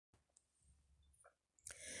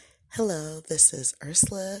Hello, this is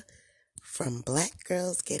Ursula from Black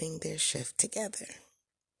Girls Getting Their Shift Together.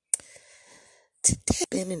 Today's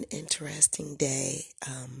been an interesting day.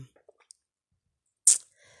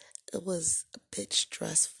 It was a bit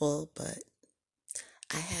stressful, but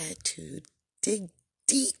I had to dig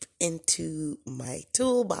deep into my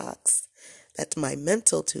toolbox. That's my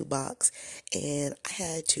mental toolbox, and I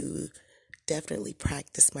had to definitely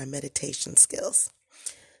practice my meditation skills.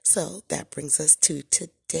 So that brings us to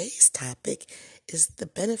today's topic is the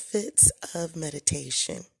benefits of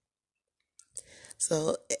meditation.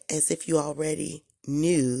 So as if you already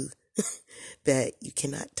knew that you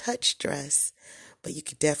cannot touch stress, but you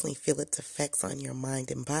could definitely feel its effects on your mind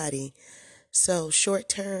and body. So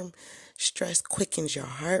short-term stress quickens your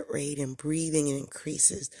heart rate and breathing and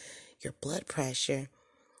increases your blood pressure.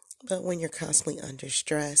 But when you're constantly under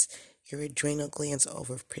stress, your adrenal glands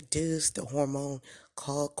overproduce the hormone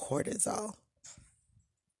called cortisol.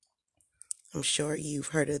 I'm sure you've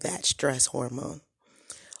heard of that stress hormone.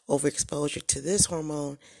 Overexposure to this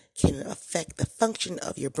hormone can affect the function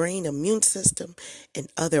of your brain, immune system,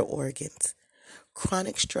 and other organs.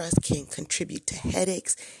 Chronic stress can contribute to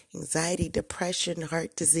headaches, anxiety, depression,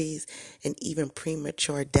 heart disease, and even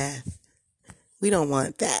premature death. We don't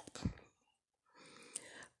want that.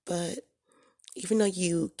 But even though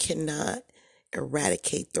you cannot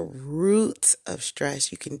eradicate the roots of stress,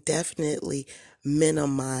 you can definitely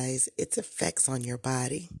minimize its effects on your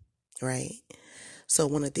body, right? So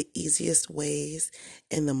one of the easiest ways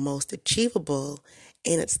and the most achievable,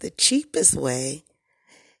 and it's the cheapest way,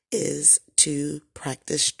 is to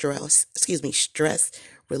practice stress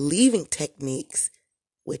relieving techniques,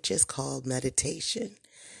 which is called meditation.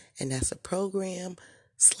 And that's a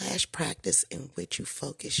program/practice in which you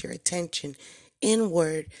focus your attention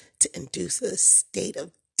inward to induce a state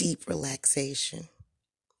of deep relaxation.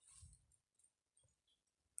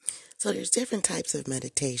 So there's different types of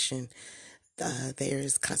meditation.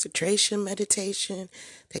 There's concentration meditation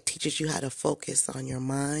that teaches you how to focus on your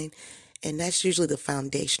mind, and that's usually the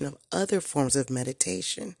foundation of other forms of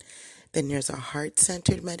meditation. Then there's a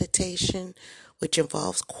heart-centered meditation, which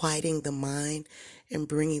involves quieting the mind and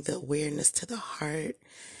bringing the awareness to the heart,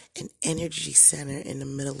 an energy center in the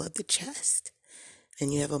middle of the chest.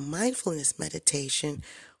 And you have a mindfulness meditation,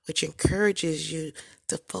 which encourages you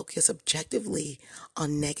to focus objectively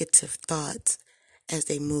on negative thoughts as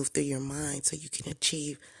they move through your mind so you can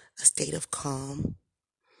achieve a state of calm.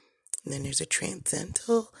 And then there's a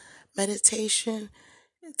transcendental meditation.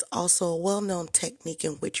 It's also a well-known technique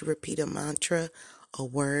in which you repeat a mantra, a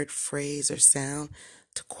word, phrase, or sound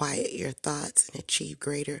to quiet your thoughts and achieve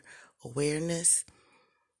greater awareness.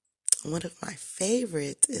 One of my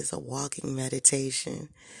favorites is a walking meditation,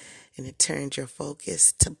 and it turns your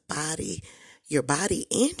focus to your body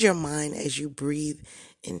and your mind as you breathe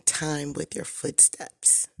in time with your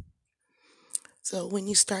footsteps. So when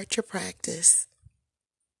you start your practice,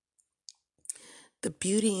 the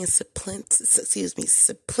beauty and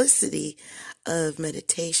simplicity of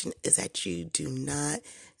meditation is that you do not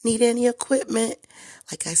need any equipment.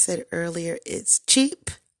 Like I said earlier, it's cheap,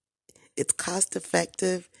 it's cost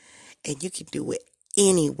effective, and you can do it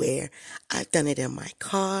anywhere. I've done it in my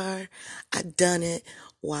car. I've done it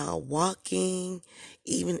while walking,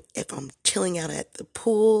 even if I'm chilling out at the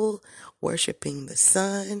pool, worshiping the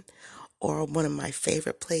sun, or one of my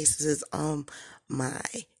favorite places is my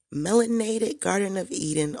melanated Garden of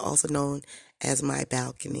Eden, also known as my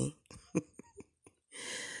balcony.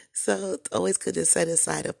 So it's always good to set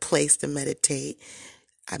aside a place to meditate.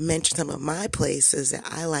 I mentioned some of my places that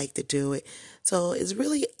I like to do it. So it's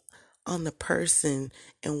really on the person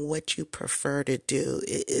and what you prefer to do.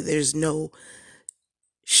 There's no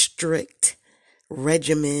strict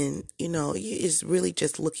regimen, it's really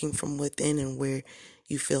just looking from within and where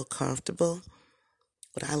you feel comfortable.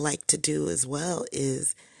 What I like to do as well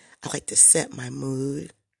is I like to set my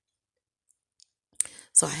mood.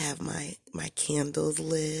 So I have my candles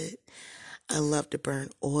lit. I love to burn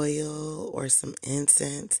oil or some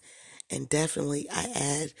incense. And definitely I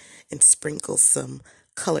add and sprinkle some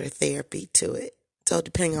color therapy to it. So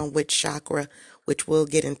depending on which chakra, which we'll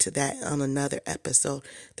get into that on another episode,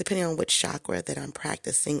 depending on which chakra that I'm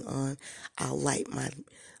practicing on, I'll light my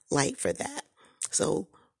light for that. So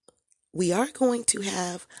we are going to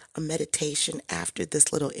have a meditation after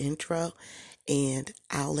this little intro, and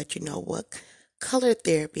I'll let you know what color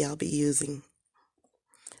therapy I'll be using.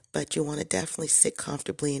 But you want to definitely sit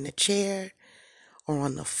comfortably in a chair or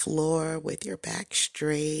on the floor with your back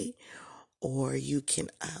straight, or you can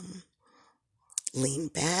lean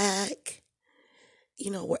back.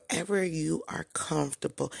 wherever you are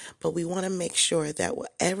comfortable. But we want to make sure that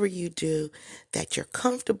whatever you do, that you're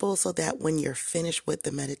comfortable so that when you're finished with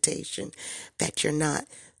the meditation, that you're not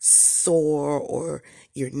sore or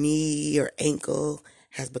your knee or ankle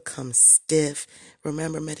has become stiff.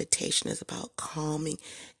 Remember, meditation is about calming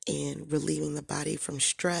and relieving the body from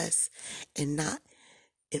stress and not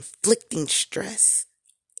inflicting stress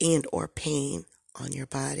and or pain on your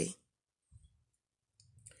body.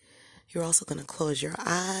 You're also going to close your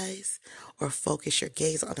eyes or focus your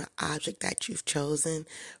gaze on an object that you've chosen.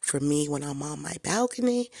 For me, when I'm on my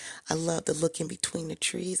balcony, I love to look in between the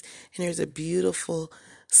trees, and there's a beautiful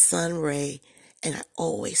sun ray, and I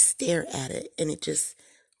always stare at it, and it just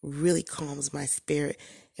really calms my spirit.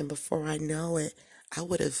 And before I know it, I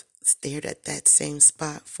would have stared at that same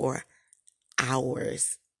spot for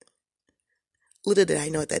hours. Little did I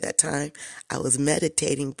know that at that time I was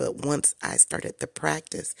meditating, but once I started the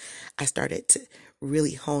practice, I started to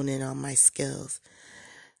really hone in on my skills.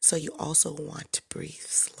 So you also want to breathe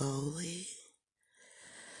slowly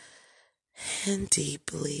and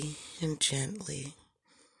deeply and gently.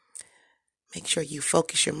 Make sure you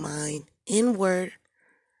focus your mind inward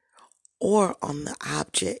or on the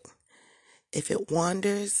object. If it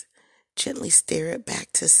wanders, gently steer it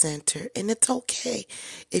back to center. And it's okay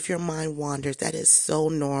if your mind wanders. That is so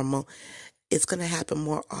normal. It's going to happen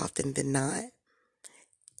more often than not.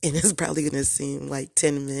 And it's probably going to seem like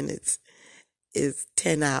 10 minutes is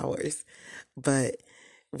 10 hours. But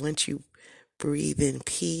once you breathe in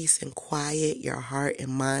peace and quiet your heart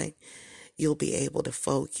and mind, you'll be able to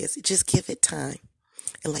focus. Just give it time.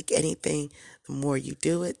 And like anything, the more you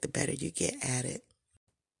do it, the better you get at it.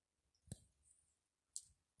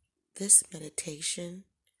 This meditation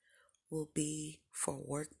will be for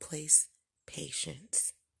workplace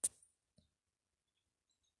patience.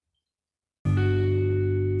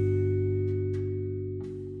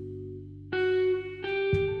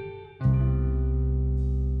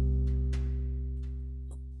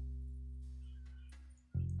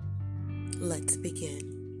 Let's begin.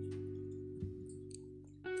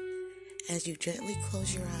 As you gently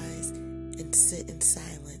close your eyes and sit in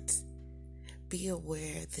silence, be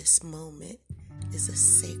aware this moment is a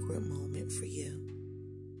sacred moment for you.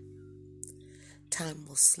 Time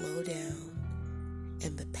will slow down,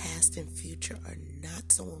 and the past and future are not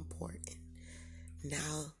so important.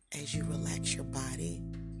 Now, as you relax your body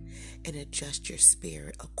and adjust your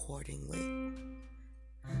spirit accordingly,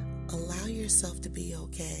 allow yourself to be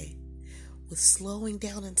okay with slowing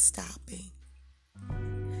down and stopping,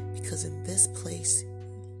 because in this place,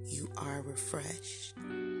 you are refreshed.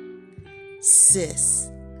 Sis,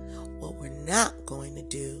 what we're not going to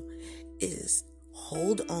do is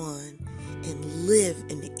hold on and live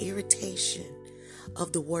in the irritation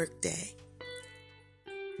of the workday.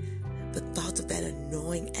 The thoughts of that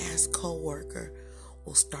annoying ass coworker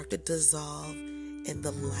will start to dissolve in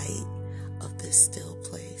the light of this still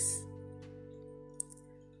place.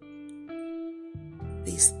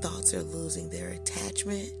 These thoughts are losing their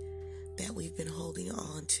attachment that we've been holding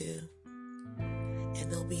on to,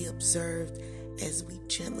 and they'll be observed as we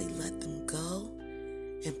gently let them go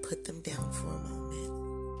and put them down for a moment.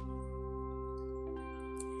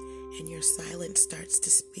 And your silence starts to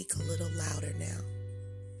speak a little louder now.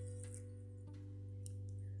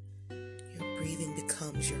 Your breathing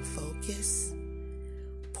becomes your focus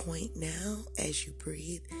point now as you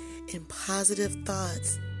breathe in positive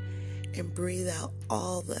thoughts and breathe out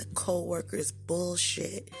all the coworkers'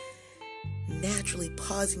 bullshit, naturally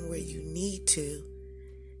pausing where you need to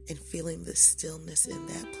and feeling the stillness in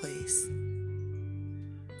that place.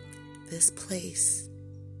 This place,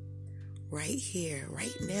 right here,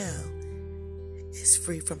 right now, is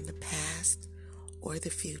free from the past or the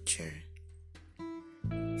future.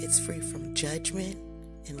 It's free from judgment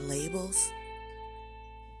and labels,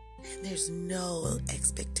 and there's no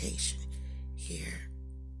expectation here.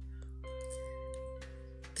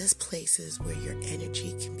 This place is where your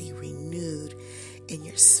energy can be renewed and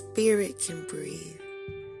your spirit can breathe.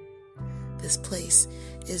 This place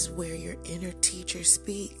is where your inner teacher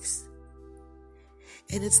speaks.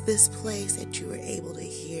 And it's this place that you are able to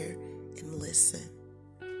hear and listen.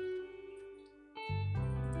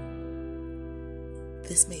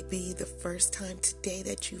 This may be the first time today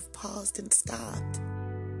that you've paused and stopped.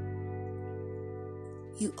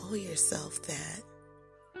 You owe yourself that.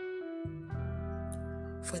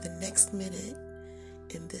 For the next minute,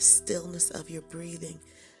 in this stillness of your breathing,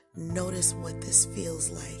 notice what this feels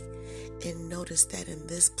like, and notice that in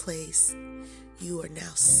this place, you are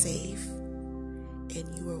now safe and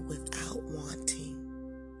you are without wanting.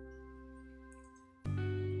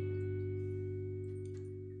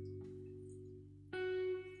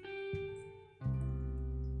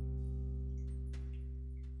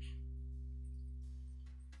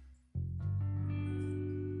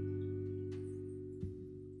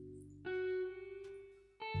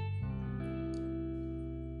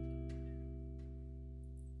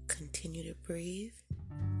 continue to breathe.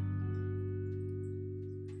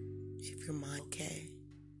 If your mind okay,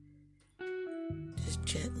 just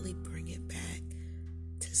gently bring it back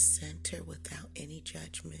to center without any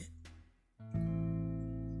judgment.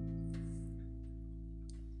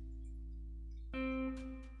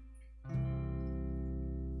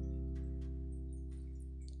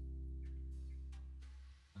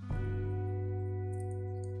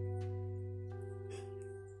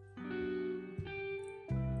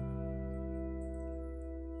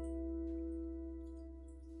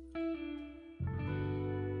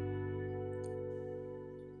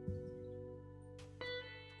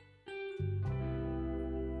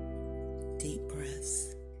 Deep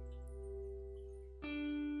breaths.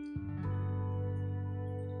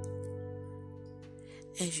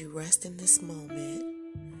 As you rest in this moment,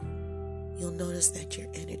 you'll notice that your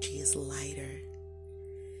energy is lighter.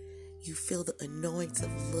 You feel the annoyance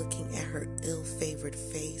of looking at her ill-favored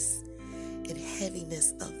face and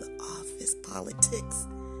heaviness of the office politics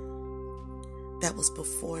that was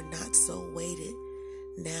before not so weighted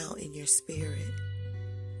now in your spirit.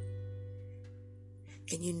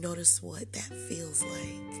 And you notice what that feels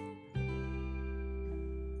like.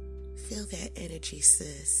 Feel that energy,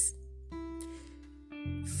 sis.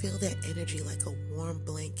 Feel that energy like a warm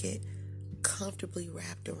blanket comfortably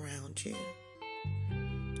wrapped around you.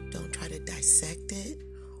 Don't try to dissect it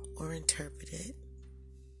or interpret it.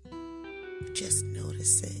 Just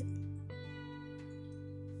notice it.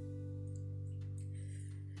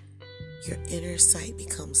 Your inner sight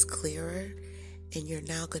becomes clearer, and you're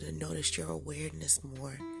now going to notice your awareness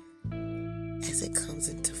more as it comes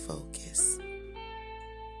into focus.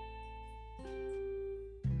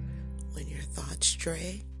 When your thoughts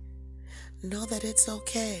stray, know that it's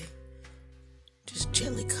okay. Just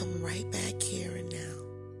gently come right back here and now,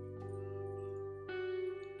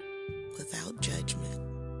 without judgment.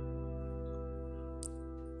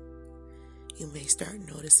 You may start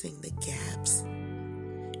noticing the gaps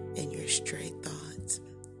in your stray thoughts.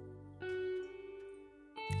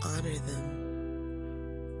 Honor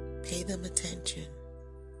them. Pay them attention.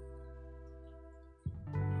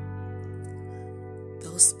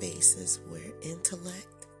 Those spaces where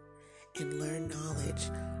intellect and learned knowledge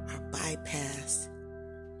are bypassed,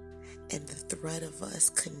 and the thread of us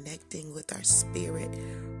connecting with our spirit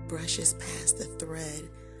brushes past the thread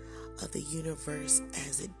of the universe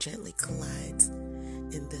as it gently collides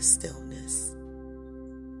in this stillness.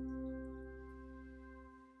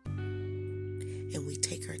 And we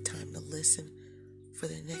take our time to listen for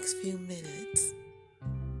the next few minutes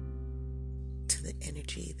to the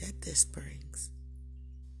energy that this brings.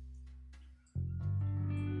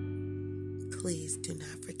 Please do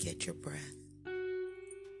not forget your breath.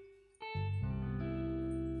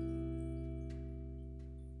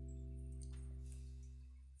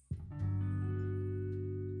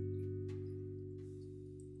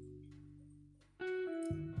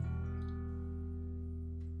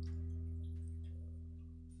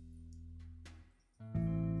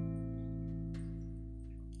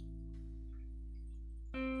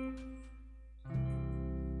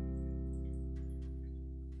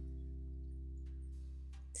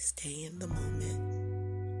 Stay in the moment.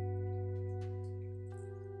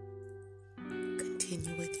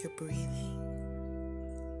 Continue with your breathing.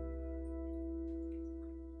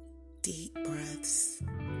 Deep breaths.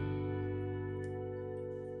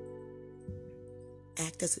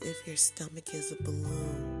 Act as if your stomach is a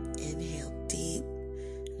balloon. Inhale deep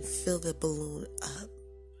and fill the balloon up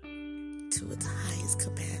to its highest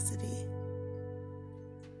capacity.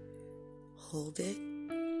 Hold it.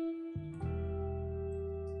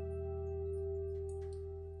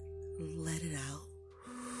 Let it out.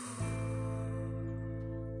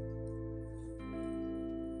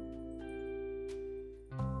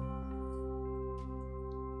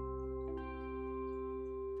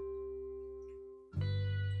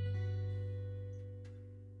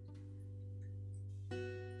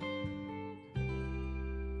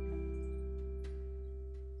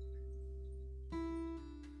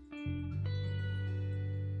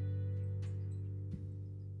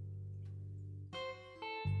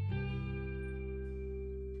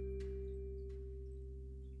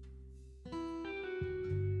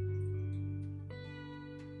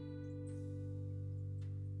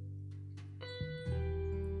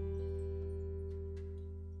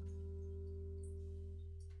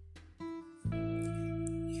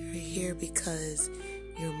 Here because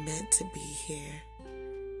you're meant to be here.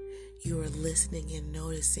 You are listening and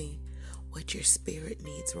noticing what your spirit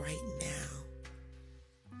needs right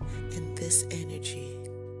now. And this energy,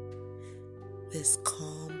 this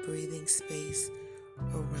calm breathing space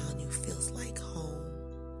around you feels like home.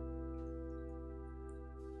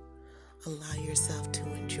 Allow yourself to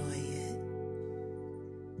enjoy it.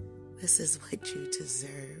 This is what you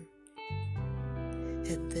deserve.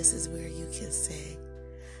 And this is where you can say,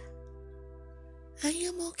 I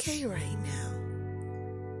am okay right now.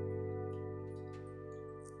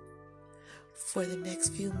 For the next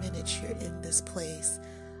few minutes, you're in this place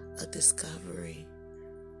of discovery.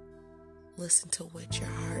 Listen to what your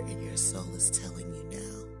heart and your soul is telling you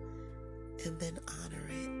now, and then honor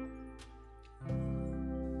it.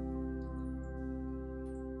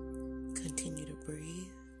 Continue to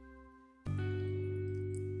breathe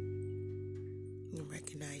and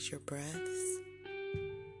recognize your breaths.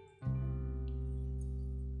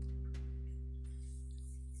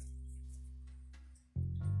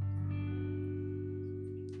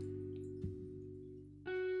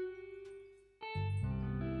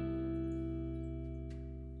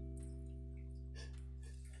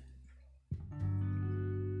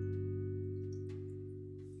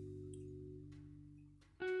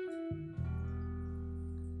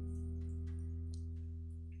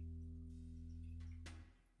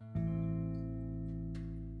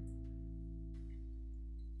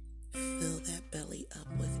 Fill that belly up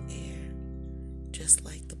with air, just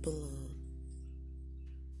like the balloon.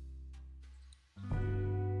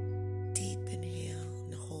 Deep inhale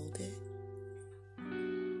and hold it.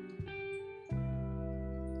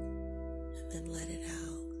 And then let it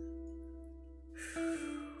out.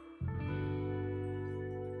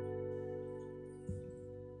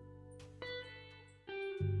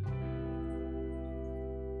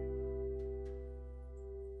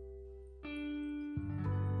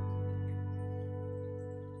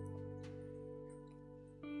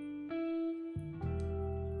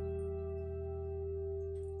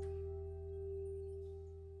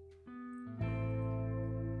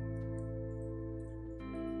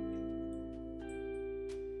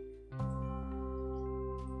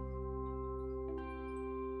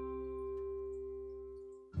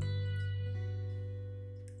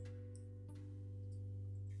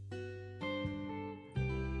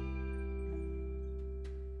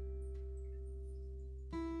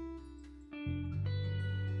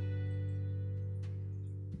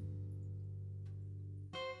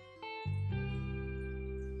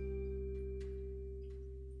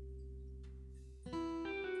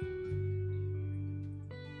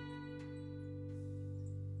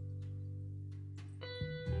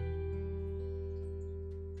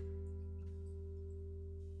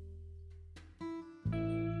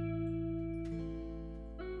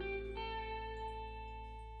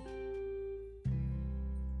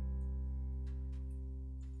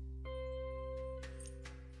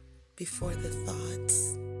 Before the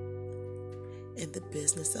thoughts and the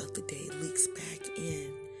business of the day leaks back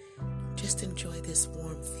in, just enjoy this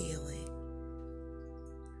warm feeling.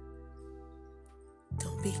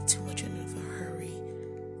 Don't be too much in a hurry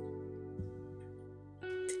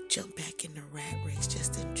to jump back in the rat race.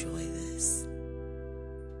 Just enjoy this.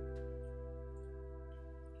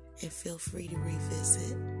 And feel free to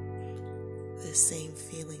revisit the same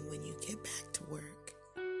feeling when you get back to work.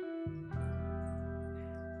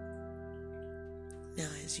 Now,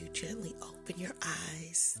 as you gently open your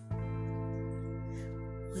eyes,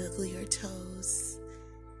 wiggle your toes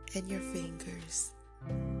and your fingers,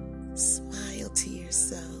 smile to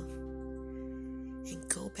yourself, and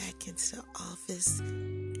go back into the office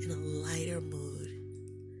in a lighter mood.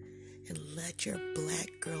 And let your black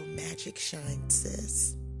girl magic shine,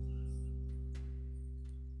 sis.